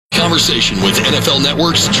conversation with NFL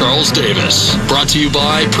Network's Charles Davis. Brought to you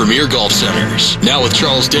by Premier Golf Centers. Now with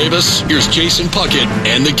Charles Davis, here's Jason Puckett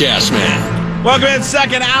and the Gas Man. Welcome in,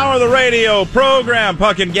 second hour of the radio program.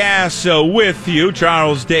 Puckett Gas with you.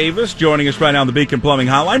 Charles Davis joining us right now on the Beacon Plumbing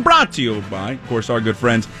Hotline. Brought to you by, of course, our good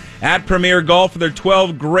friends at Premier Golf for their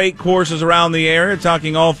 12 great courses around the area,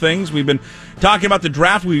 talking all things. We've been talking about the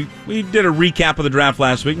draft. We did a recap of the draft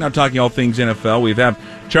last week, now talking all things NFL. We've had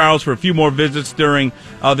Charles for a few more visits during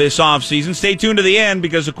this offseason. Stay tuned to the end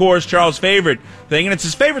because, of course, Charles' favorite thing, and it's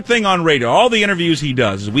his favorite thing on radio, all the interviews he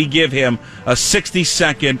does, is we give him a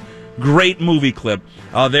 60-second great movie clip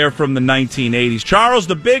there from the 1980s. Charles,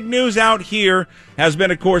 the big news out here has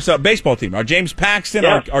been, of course, baseball team. Our James Paxton,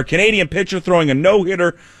 our Canadian pitcher, throwing a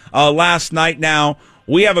no-hitter last night. Now,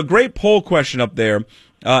 we have a great poll question up there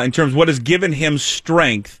in terms of what has given him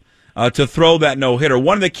strength to throw that no-hitter.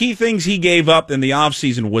 One of the key things he gave up in the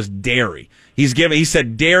offseason was dairy. He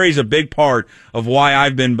said dairy's a big part of why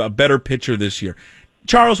I've been a better pitcher this year.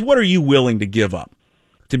 Charles, what are you willing to give up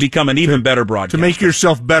to become an even better broadcaster? To make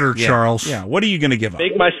yourself better, Charles. Yeah, what are you going to give up?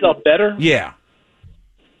 Make myself better? Yeah.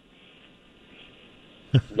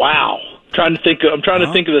 Wow. I'm trying to think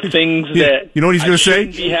of the things that you know what he's going to say?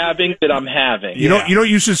 Be having that I'm having. You know what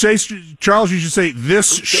you should say, Charles? You should say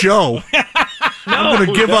this show. I'm going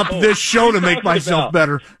to give up this show to make myself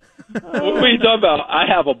better. What are you talking about? I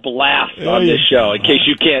have a blast on this show, in case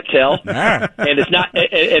you can't tell. And it's not.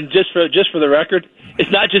 And just for the record,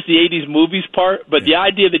 it's not just the '80s movies part, but the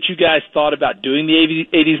idea that you guys thought about doing the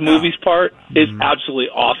 '80s movies part is absolutely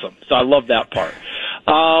awesome. So I love that part.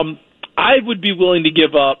 I would be willing to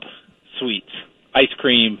give up sweets, ice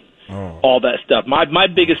cream, all that stuff. My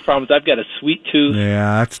biggest problem is I've got a sweet tooth.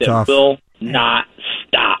 Yeah, that's that tough. Will not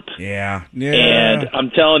stop. Yeah. And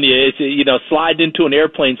I'm telling you, it's slide into an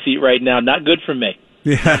airplane seat right now. Not good for me.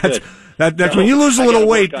 Yeah, that's when you lose a little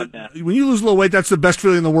weight. When you lose a little weight, that's the best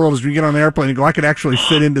feeling in the world. Is when you get on an airplane and go, I could actually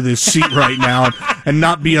fit into this seat right now and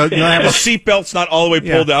not be have a seatbelt's not all the way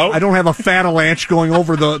pulled out. I don't have a fatalanche going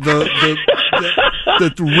over the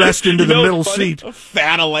rest into the middle seat.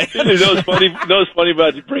 Fatalanche. That was funny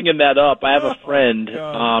about you bringing that up. I have a friend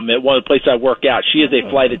at one of the places I work out. She is a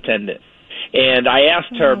flight attendant. And I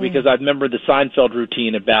asked her, because I remember the Seinfeld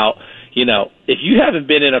routine about, if you haven't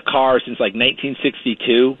been in a car since like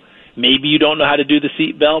 1962, maybe you don't know how to do the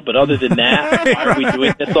seatbelt, but other than that, why are we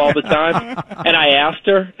doing this all the time? And I asked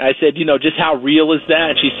her, I said, just how real is that?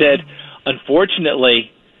 And she said,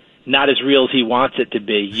 unfortunately, not as real as he wants it to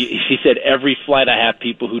be. She said, every flight I have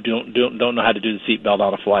people who don't know how to do the seatbelt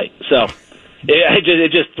on a flight. So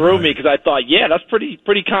it just threw me, because I thought, that's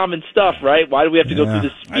pretty common stuff, right? Why do we have to go through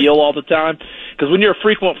this spiel all the time? Because when you're a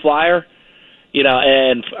frequent flyer,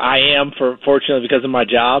 and I am, fortunately because of my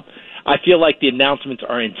job, I feel like the announcements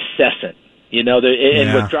are incessant.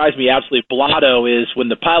 And what drives me absolutely blotto is when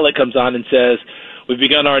the pilot comes on and says, "We've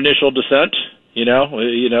begun our initial descent."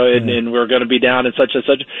 And we're going to be down in such and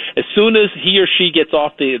such. As soon as he or she gets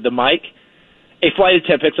off the mic, a flight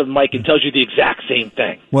attendant picks up the mic and tells you the exact same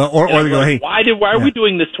thing. Well, or they go, "Hey, why are we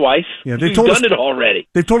doing this twice? Yeah, we've done it already."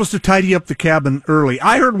 They told us to tidy up the cabin early.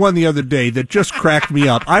 I heard one the other day that just cracked me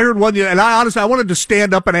up. And I honestly wanted to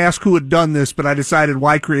stand up and ask who had done this, but I decided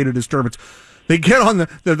why create a disturbance. They get on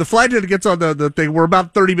the flight attendant gets on the thing. We're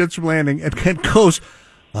about 30 minutes from landing, and goes,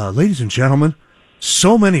 "Ladies and gentlemen,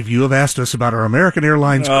 so many of you have asked us about our American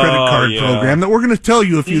Airlines credit card program that we're going to tell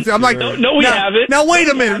you a few things." I'm like, no, we haven't. Now, wait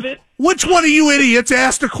a minute. Which one of you idiots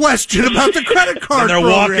asked a question about the credit card program? And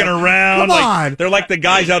they're walking around. Come on. They're like the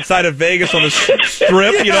guys outside of Vegas on the strip,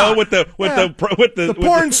 with the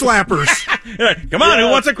porn slappers. Come on, who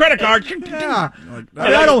wants a credit card? Yeah.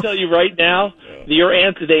 I can tell you right now, the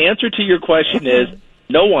answer to your question is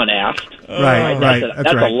no one asked. Right.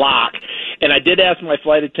 That's a lock. And I did ask my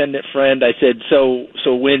flight attendant friend, I said, so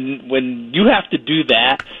when you have to do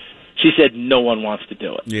that, she said, no one wants to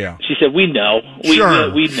do it. Yeah. She said, we know. We know.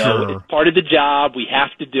 It's part of the job. We have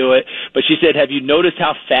to do it. But she said, have you noticed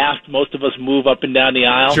how fast most of us move up and down the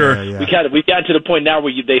aisle? Sure. Yeah. We've gotten to the point now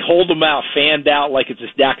where they hold them out, fanned out like it's a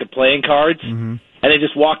stack of playing cards. Mm-hmm. And they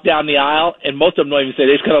just walk down the aisle, and most of them don't even say.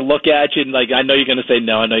 They just kind of look at you and like, I know you're going to say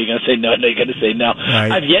no. I know you're going to say no. I know you're going to say no. Right.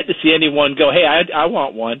 I've yet to see anyone go, hey, I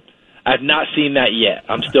want one. I've not seen that yet.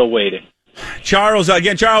 I'm still waiting. Charles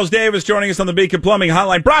Davis joining us on the Beacon Plumbing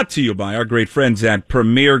Hotline, brought to you by our great friends at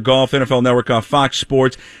Premier Golf, NFL Network on Fox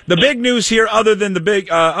Sports. The big news here, other than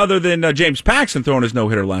James Paxton throwing his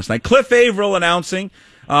no-hitter last night, Cliff Averill announcing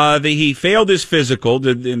that he failed his physical,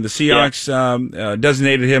 and the Seahawks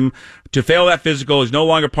designated him to fail that physical. He's no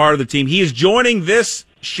longer part of the team. He is joining this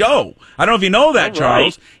show. I don't know if you know that,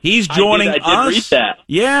 Charles. He's joining us. I did read that.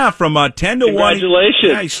 Yeah, from 10 to 1. Congratulations.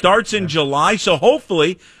 Yeah, he starts in July. So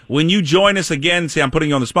hopefully, when you join us again, see, I'm putting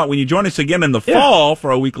you on the spot. When you join us again in the fall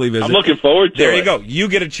for a weekly visit, I'm looking forward to it. There you go. You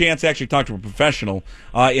get a chance to actually talk to a professional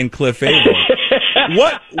in Cliff Averill.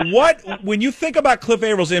 What? When you think about Cliff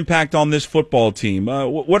Averill's impact on this football team,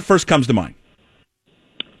 what first comes to mind?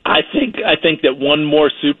 I think that one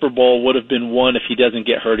more Super Bowl would have been won if he doesn't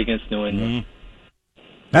get hurt against New England.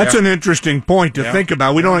 That's an interesting point to think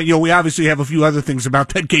about. We don't, we obviously have a few other things about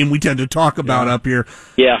that game we tend to talk about up here.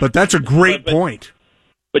 Yeah, but that's a great point.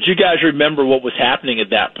 But you guys remember what was happening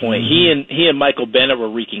at that point. He and Michael Bennett were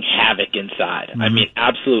wreaking havoc inside. I mean,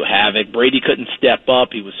 absolute havoc. Brady couldn't step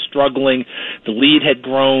up. He was struggling. The lead had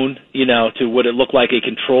grown, to what it looked like a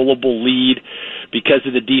controllable lead because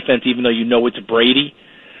of the defense, even though it's Brady.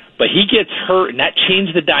 But he gets hurt, and that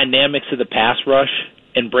changed the dynamics of the pass rush,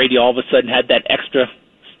 and Brady all of a sudden had that extra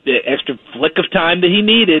flick of time that he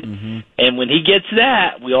needed. And when he gets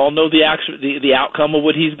that, we all know the outcome of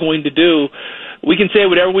what he's going to do. We can say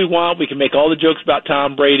whatever we want. We can make all the jokes about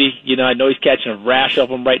Tom Brady. I know he's catching a rash of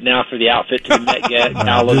them right now for the outfit to the Met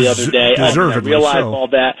Gala the other day. I realize all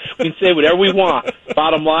that. We can say whatever we want.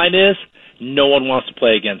 Bottom line is, no one wants to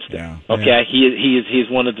play against him. Okay, he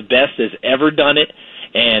is one of the best that's ever done it,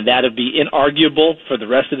 and that'll be inarguable for the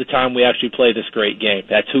rest of the time we actually play this great game.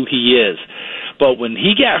 That's who he is. But when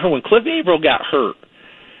Cliff Averill got hurt,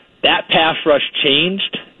 that pass rush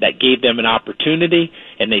changed. That gave them an opportunity,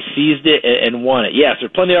 and they seized it and won it. Yes, there are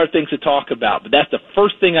plenty of other things to talk about, but that's the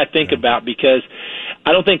first thing I think about, because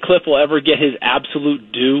I don't think Cliff will ever get his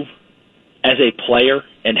absolute due as a player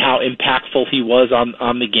and how impactful he was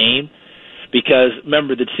on the game. Because,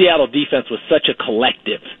 remember, the Seattle defense was such a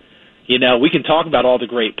collective. We can talk about all the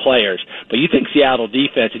great players, but you think Seattle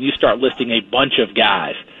defense, and you start listing a bunch of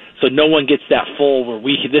guys, so no one gets that full where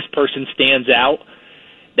this person stands out.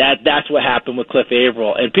 That's what happened with Cliff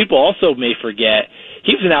Averill. And people also may forget,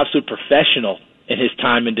 he was an absolute professional in his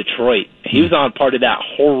time in Detroit. He was on part of that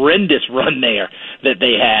horrendous run there that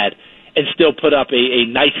they had and still put up a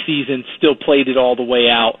nice season, still played it all the way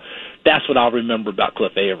out. That's what I'll remember about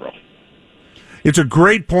Cliff Averill. It's a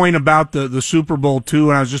great point about the Super Bowl, too,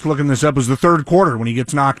 and I was just looking this up. It was the third quarter when he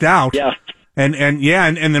gets knocked out. Yeah. And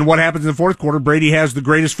then what happens in the fourth quarter? Brady has the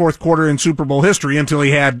greatest fourth quarter in Super Bowl history until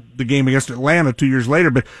he had the game against Atlanta 2 years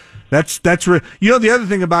later. But that's the other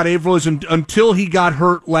thing about Averill is until he got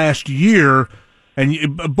hurt last year,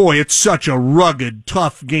 and boy, it's such a rugged,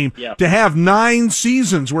 tough game. Yeah. To have 9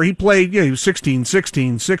 seasons where he played, he was 16,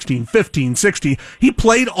 16, 16, 15, 16. He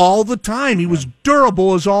played all the time. He was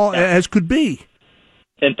durable as could be.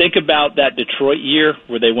 And think about that Detroit year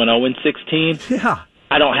where they went 0-16. Yeah.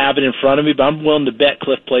 I don't have it in front of me, but I'm willing to bet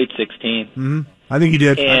Cliff played 16. Mm-hmm. I think he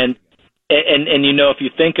did. And if you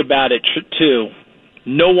think about it too,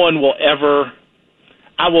 no one will ever.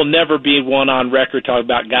 I will never be one on record talking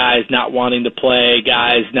about guys not wanting to play,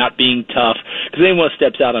 guys not being tough, because anyone who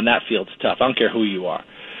steps out on that field is tough. I don't care who you are.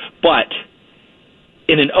 But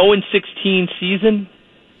in an 0-16 season,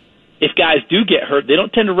 if guys do get hurt, they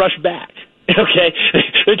don't tend to rush back. Okay,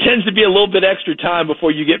 there tends to be a little bit extra time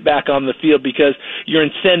before you get back on the field because your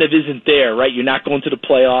incentive isn't there, right? You're not going to the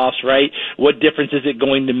playoffs, right? What difference is it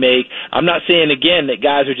going to make? I'm not saying, again, that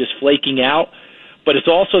guys are just flaking out, but it's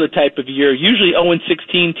also the type of year, usually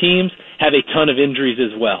 0-16 teams have a ton of injuries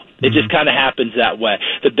as well. It just kind of happens that way.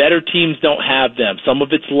 The better teams don't have them. Some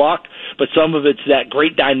of it's luck, but some of it's that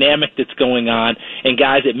great dynamic that's going on, and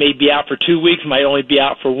guys that may be out for 2 weeks might only be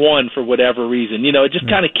out for one for whatever reason. It just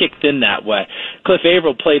kind of kicked in that way. Cliff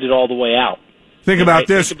Averill played it all the way out. Think about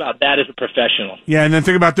this. Think about that as a professional. Yeah, and then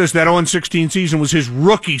think about this. That 0-16 season was his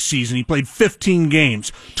rookie season. He played 15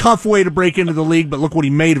 games. Tough way to break into the league, but look what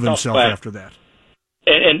he made of himself after that.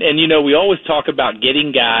 And we always talk about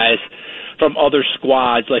getting guys from other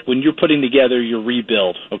squads, like when you're putting together your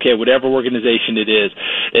rebuild, okay, whatever organization it is.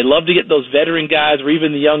 They love to get those veteran guys or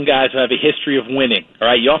even the young guys who have a history of winning, all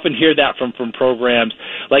right? You often hear that from programs.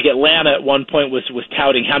 Like Atlanta at one point was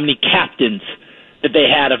touting how many captains that they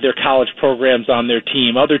had of their college programs on their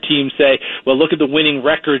team. Other teams say, well, look at the winning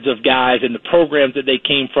records of guys and the programs that they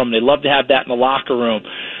came from. They love to have that in the locker room.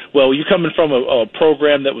 Well, you're coming from a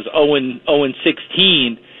program that was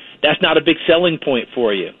 0-16, that's not a big selling point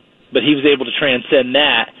for you. But he was able to transcend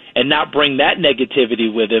that and not bring that negativity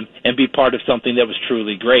with him and be part of something that was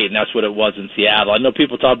truly great, and that's what it was in Seattle. I know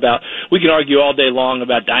people talk about, we can argue all day long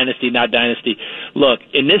about dynasty, not dynasty. Look,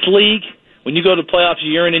 in this league, when you go to playoffs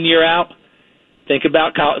year in and year out, think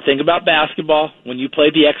about basketball. When you play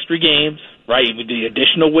the extra games, right, with the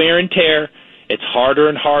additional wear and tear, it's harder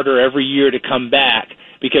and harder every year to come back.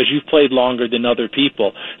 because you've played longer than other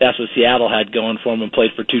people. That's what Seattle had going for them, and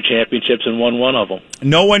played for 2 championships and won one of them.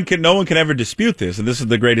 No one can ever dispute this, and this is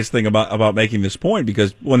the greatest thing about making this point,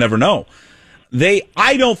 because we'll never know.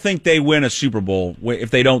 I don't think they win a Super Bowl if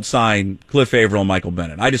they don't sign Cliff Averill and Michael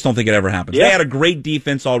Bennett. I just don't think it ever happens. Yeah. They had a great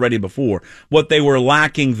defense already before. What they were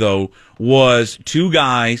lacking, though, was 2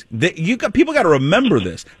 guys. People got to remember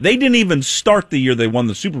this. They didn't even start the year they won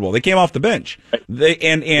the Super Bowl. They came off the bench.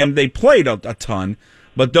 They played a ton.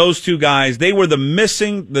 But those 2 guys, they were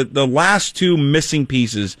the last 2 missing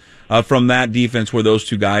pieces from that defense were those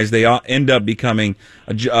 2 guys. They end up becoming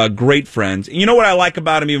great friends. You know what I like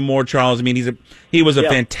about him even more, Charles? I mean, he was a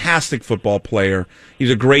fantastic football player.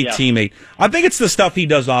 He's a great teammate. I think it's the stuff he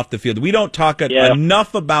does off the field. We don't talk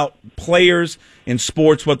enough about players in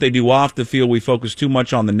sports, what they do off the field. We focus too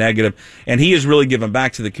much on the negative, and he is really giving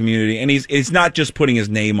back to the community. And he's not just putting his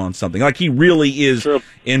name on something. Like, he really is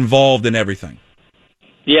involved in everything.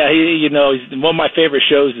 Yeah, he's one of my favorite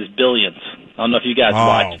shows is Billions. I don't know if you guys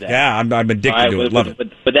watch that. Yeah, I'm addicted to it. Love it.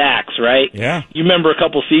 With Axe, right? Yeah. You remember a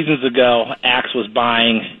couple seasons ago, Axe was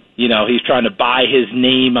buying, he's trying to buy his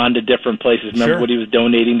name onto different places. Remember what he was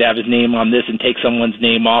donating to have his name on this and take someone's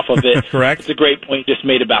name off of it? Correct. It's a great point you just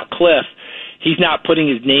made about Cliff. He's not putting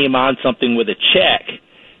his name on something with a check.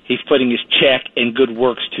 He's putting his check and good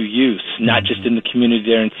works to use, not just in the community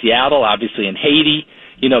there in Seattle, obviously in Haiti,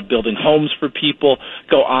 building homes for people,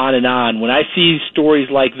 go on and on. When I see stories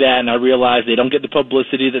like that and I realize they don't get the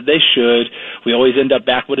publicity that they should, we always end up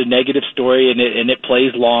back with a negative story, and it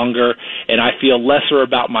plays longer, and I feel lesser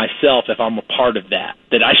about myself if I'm a part of that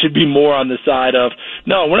I should be more on the side of,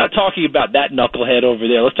 no, we're not talking about that knucklehead over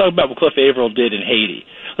there. Let's talk about what Cliff Averill did in Haiti.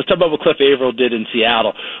 Let's talk about what Cliff Averill did in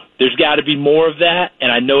Seattle. There's got to be more of that,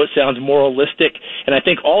 and I know it sounds moralistic, and I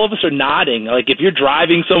think all of us are nodding. Like, if you're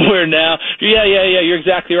driving somewhere now, yeah, you're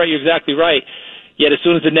exactly right. Yet as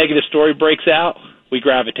soon as the negative story breaks out, we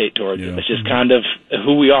gravitate towards it. It's just kind of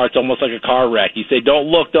who we are. It's almost like a car wreck. You say, don't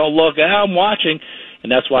look, I'm watching,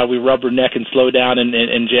 and that's why we rubberneck and slow down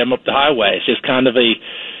and jam up the highway. It's just kind of a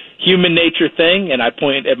human nature thing, and I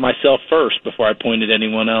point at myself first before I point at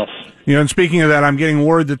anyone else. And speaking of that, I'm getting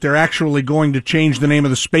word that they're actually going to change the name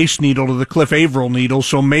of the Space Needle to the Cliff Averill Needle,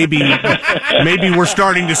 so maybe we're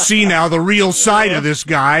starting to see now the real side of this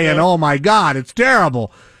guy, and oh my God, it's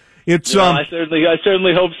terrible. It's I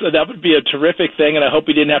certainly hope so. That would be a terrific thing, and I hope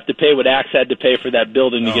he didn't have to pay what Axe had to pay for that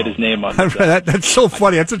building to get his name on it. That's so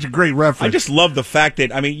funny. That's such a great reference. I just love the fact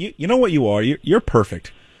that, I mean, you know what you are? You're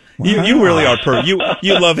perfect. You really are perfect.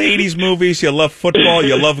 You love 80s movies, you love football,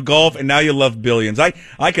 you love golf, and now you love Billions.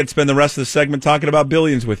 I could spend the rest of the segment talking about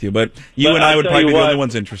Billions with you, but I would probably be the only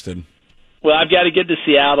ones interested. Well, I've got to get to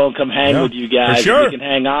Seattle and come hang with you guys. For sure. We can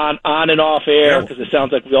hang on and off air because it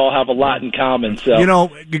sounds like we all have a lot in common. So,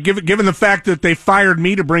 given the fact that they fired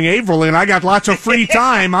me to bring Averill in, I got lots of free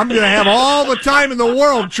time. I'm going to have all the time in the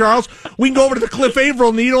world, Charles. We can go over to the Cliff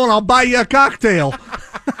Averill Needle, and I'll buy you a cocktail.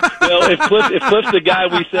 Well, if Cliff's the guy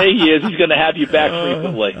we say he is, he's going to have you back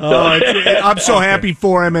frequently. So. I'm so happy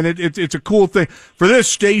for him, and it's a cool thing for this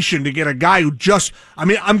station to get a guy who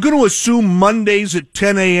I'm going to assume Mondays at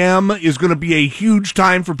 10 a.m. is going to be a huge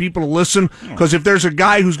time for people to listen, because if there's a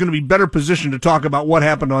guy who's going to be better positioned to talk about what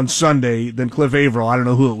happened on Sunday than Cliff Averill, I don't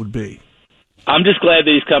know who it would be. I'm just glad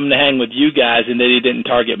that he's coming to hang with you guys and that he didn't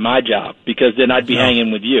target my job, because then I'd be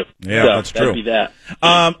hanging with you. Yeah, so that's true. That'd be that.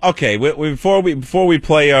 Okay, before we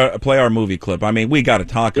play our movie clip, I mean, we got to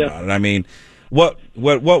talk about it. I mean, what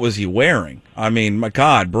was he wearing? I mean, my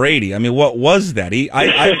God, Brady. I mean, what was that?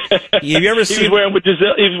 Have you ever seen? He was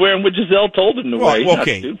wearing what Giselle told him to wear. Well,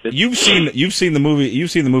 okay, you've seen the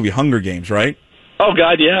movie Hunger Games, right? Oh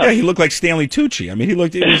God, yeah. Yeah, he looked like Stanley Tucci. I mean, it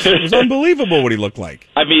was unbelievable what he looked like.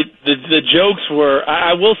 I mean, the jokes were.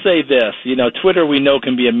 I will say this. Twitter we know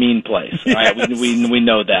can be a mean place. Right? we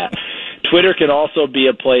know that. Twitter can also be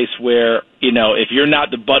a place where if you're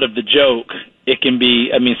not the butt of the joke, it can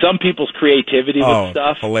be. I mean, some people's creativity with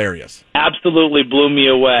stuff hilarious. Absolutely blew me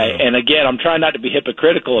away. And again, I'm trying not to be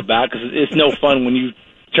hypocritical about it, because it's no fun when you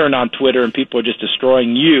turn on Twitter and people are just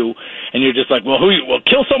destroying you, and you're just like, well,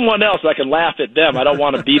 kill someone else so I can laugh at them. I don't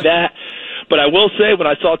want to be that. But I will say, when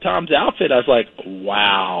I saw Tom's outfit, I was like,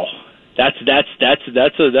 wow, that's a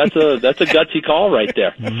gutsy call right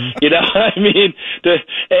there. Mm-hmm. I mean,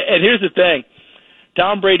 and here's the thing: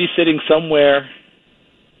 Tom Brady's sitting somewhere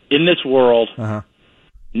in this world.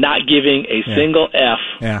 Not giving a single F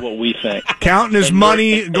what we think. Counting his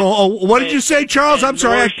money. What did you say, Charles? I'm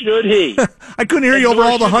sorry. Should he? I couldn't hear you over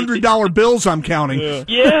all the $100 bills I'm counting.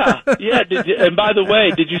 Yeah. And by the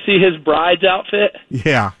way, did you see his bride's outfit?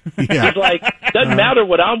 Yeah. He's like, doesn't matter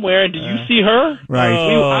what I'm wearing. Do you see her? Right.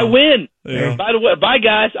 I win. Yeah. By the way, bye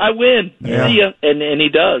guys, I win. Yeah. See ya. And he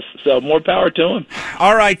does. So more power to him.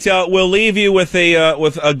 All right, we'll leave you with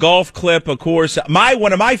a golf clip. Of course,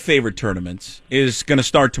 one of my favorite tournaments is going to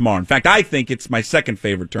start tomorrow. In fact, I think it's my second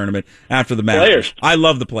favorite tournament after the Masters. Players. I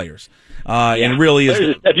love the Players. And it really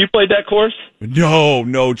is. Have you played that course?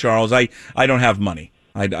 No, Charles. I don't have money.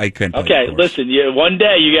 I can't play Okay, the course. listen. One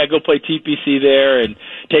day you got to go play TPC there and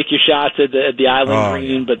take your shots at the island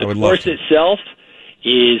green. Yeah. But the I would love course to. itself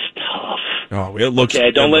is tough. Oh, it looks.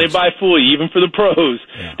 Okay, don't let anybody fool you. Even for the pros,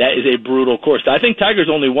 Yeah. that is a brutal course. I think Tiger's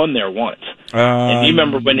only won there once. And you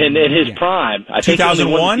remember when in his prime, I think he only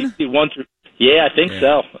won 2001? once. Yeah, I think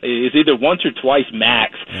so. It's either once or twice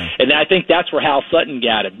max. Yeah. And I think that's where Hal Sutton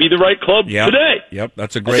got him. Be the right club today. Yep,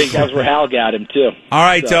 that's a I great. think that's where Hal got him too. All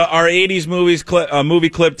right, So. our '80s movie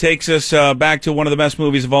clip takes us back to one of the best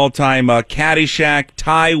movies of all time, Caddyshack.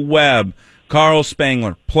 Ty Webb, Carl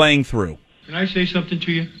Spangler playing through. Can I say something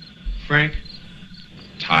to you, Frank?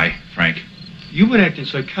 Ty, Frank. You've been acting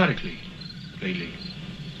psychotically lately.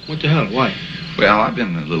 What the hell? Why? Well, I've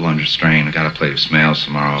been a little under strain. I got to play with Smales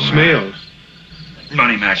tomorrow. Smales.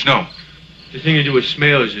 Money match, no. The thing to do with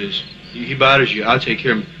Smales is, he bothers you, I'll take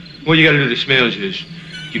care of him. What you got to do to Smales is,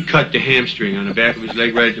 you cut the hamstring on the back of his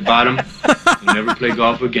leg right at the bottom. He'll never play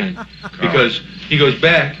golf again. Because he goes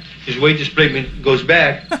back, his weight displacement goes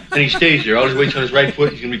back, and he stays there. All his weight's on his right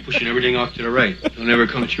foot, he's going to be pushing everything off to the right. He'll never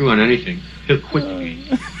come through on anything. He'll quit the game.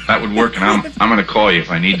 That would work, and I'm going to call you if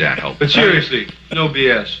I need that help. But seriously, no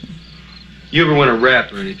BS. You ever want to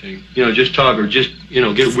rap or anything? Just talk or just,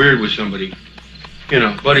 get weird with somebody.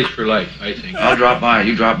 Buddies for life, I think. I'll drop by.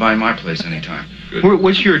 You drop by my place anytime. Good.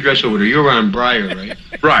 What's your address over there? You're on Briar, right?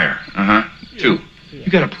 Briar, 2. You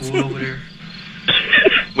got a pool over there?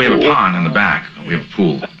 We have a pond in the back. We have a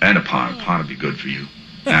pool and a pond. A pond would be good for you.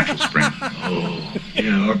 Natural spring. Oh,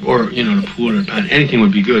 yeah, or the pool or the pond. Anything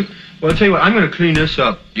would be good. Well, I'll tell you what, I'm going to clean this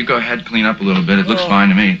up. You go ahead, clean up a little bit. It looks fine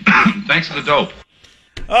to me. Thanks for the dope.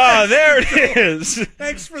 Oh, there it is.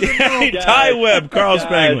 Thanks for the note. Ty Webb, Carl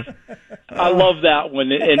Spangler. I love that one,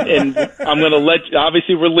 and I'm going to let you,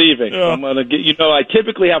 obviously we're leaving. Yeah. I'm going to get, I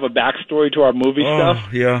typically have a backstory to our movie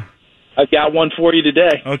stuff. Yeah. I've got one for you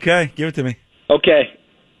today. Okay, give it to me. Okay.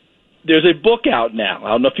 There's a book out now. I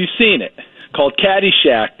don't know if you've seen it, called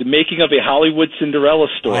Caddyshack, The Making of a Hollywood Cinderella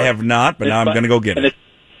Story. I have not, but now I'm going to go get it.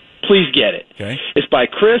 Please get it. Okay. It's by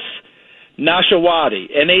Chris Nashawati,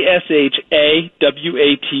 Nashawaty.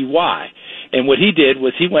 And what he did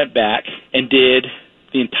was he went back and did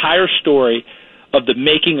the entire story of the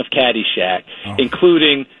making of Caddyshack,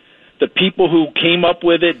 including the people who came up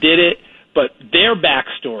with it, did it, but their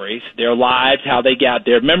backstories, their lives, how they got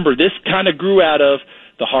there. Remember, this kind of grew out of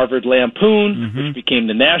the Harvard Lampoon, which became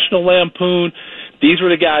the National Lampoon. These were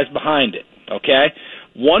the guys behind it, okay?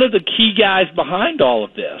 One of the key guys behind all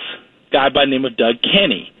of this, a guy by the name of Doug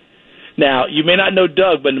Kenny. Now, you may not know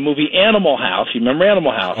Doug, but in the movie Animal House, you remember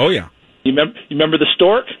Animal House? Oh, yeah. You remember the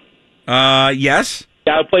stork? Yes.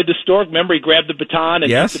 Guy who played the stork. Remember, he grabbed the baton and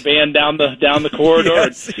Yes. took the band down the corridor.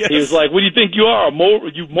 Yes, and yes. He was like, "What do you think you are,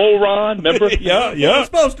 you moron?" Remember? Yeah. What are you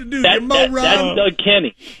supposed to do? You moron. That's Doug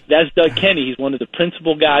Kenny. That's Doug Kenny. He's one of the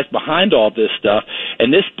principal guys behind all this stuff.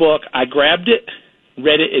 And this book, I grabbed it,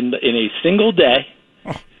 read it in a single day.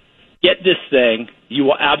 Get this thing, you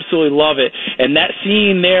will absolutely love it. And that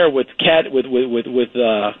scene there with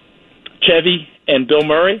Chevy and Bill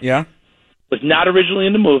Murray, Yeah. was not originally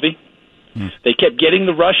in the movie. They kept getting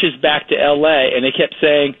the rushes back to L.A. and they kept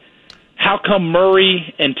saying, "How come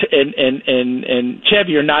Murray and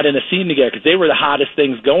Chevy are not in a scene together?" Because they were the hottest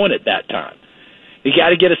things going at that time. You got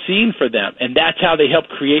to get a scene for them, and that's how they helped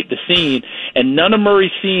create the scene. And none of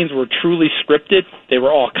Murray's scenes were truly scripted; they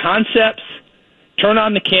were all concepts. Turn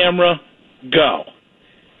on the camera, go.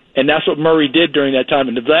 And that's what Murray did during that time.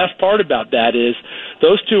 And the last part about that is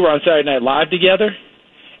those two were on Saturday Night Live together,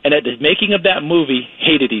 and at the making of that movie,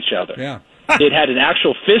 hated each other. Yeah. They'd had an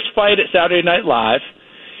actual fist fight at Saturday Night Live,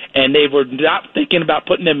 and they were not thinking about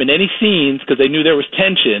putting them in any scenes because they knew there was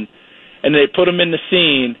tension, and they put them in the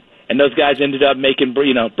scene, and those guys ended up making,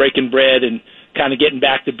 breaking bread and kind of getting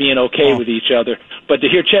back to being okay with each other. But to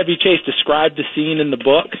hear Chevy Chase describe the scene in the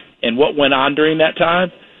book and what went on during that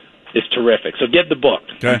time is terrific. So get the book.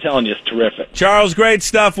 Okay. I'm telling you, it's terrific. Charles, great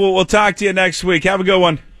stuff. We'll talk to you next week. Have a good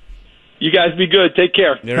one. You guys be good. Take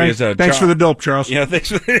care. There he is. Thanks for the dope, Charles. Yeah, thanks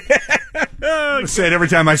for I say it every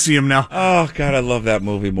time I see him now. Oh God, I love that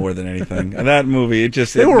movie more than anything. That movie, it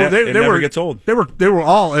never gets old. They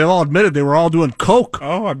all admitted they were all doing coke.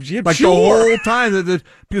 Oh, yeah, like sure. the whole time.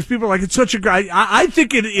 Because people are like, it's such a guy. I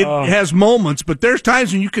think it has moments, but there's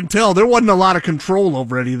times when you can tell there wasn't a lot of control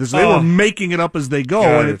over any of this. They were making it up as they go,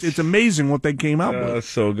 God, and it's amazing what they came out with.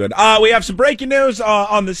 So good. We have some breaking news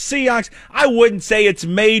on the Seahawks. I wouldn't say it's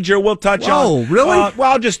major. We'll touch on. Oh, really? Well,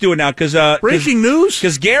 I'll just do it now because breaking news.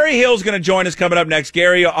 Because Gary Hill's going to join us coming up next.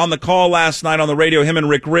 Gary on the call last night on the radio. Him and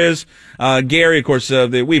Rick Riz. Gary, of course,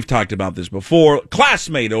 we've talked about this before.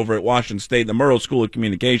 Classmate over at Washington State, the Murrow School of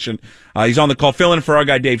Communication. He's on the call, filling for our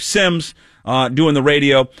guy Dave Sims. Doing the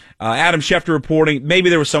radio. Adam Schefter reporting. Maybe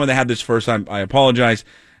there was someone that had this first time. I apologize.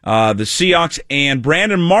 The Seahawks and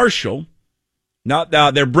Brandon Marshall.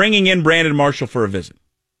 They're bringing in Brandon Marshall for a visit.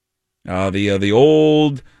 The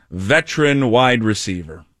old veteran wide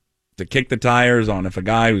receiver to kick the tires on. If a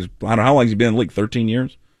guy who's, I don't know how long he's been in the league, 13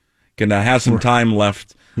 years, can have some time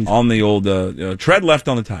left on the old tread left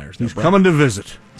on the tires. He's coming to visit.